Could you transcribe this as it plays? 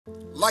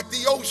Like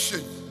the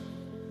ocean,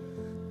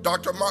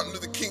 Dr. Martin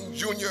Luther King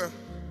Jr.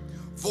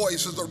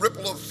 voice is a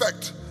ripple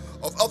effect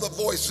of other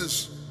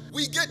voices.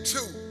 We get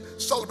to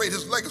celebrate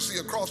his legacy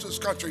across this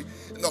country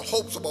in the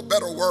hopes of a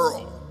better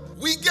world.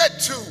 We get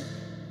to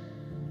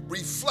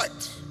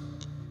reflect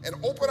and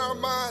open our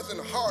minds and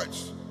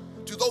hearts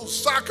to those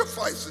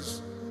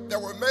sacrifices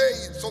that were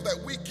made so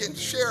that we can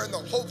share in the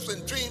hopes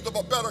and dreams of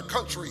a better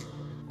country.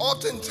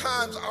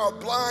 Oftentimes our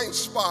blind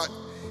spot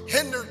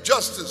hinders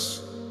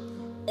justice.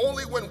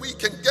 Only when we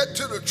can get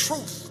to the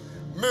truth,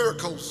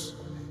 miracles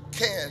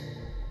can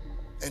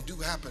and do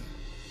happen.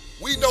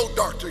 We know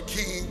Dr.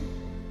 King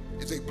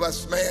is a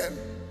blessed man.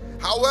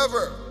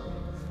 However,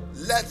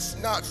 let's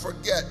not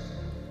forget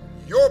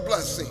your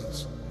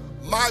blessings,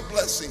 my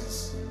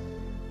blessings,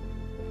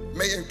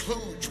 may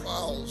include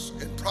trials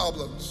and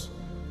problems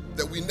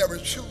that we never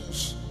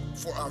choose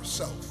for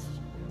ourselves.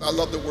 I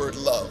love the word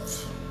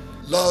love.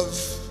 Love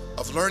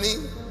of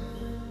learning,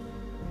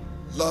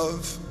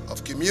 love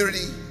of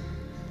community,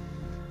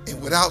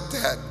 and without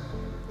that,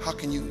 how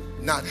can you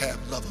not have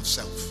love of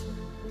self?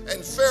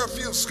 And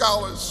Fairfield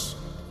scholars,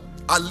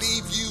 I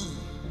leave you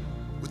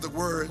with the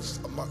words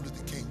of Martin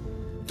Luther King.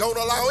 Don't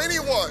allow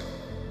anyone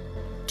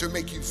to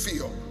make you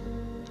feel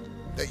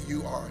that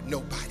you are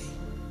nobody.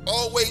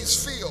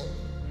 Always feel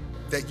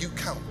that you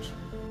count.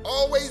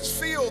 Always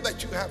feel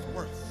that you have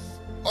worth.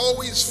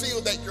 Always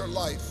feel that your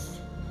life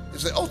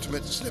is the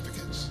ultimate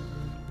significance.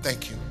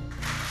 Thank you.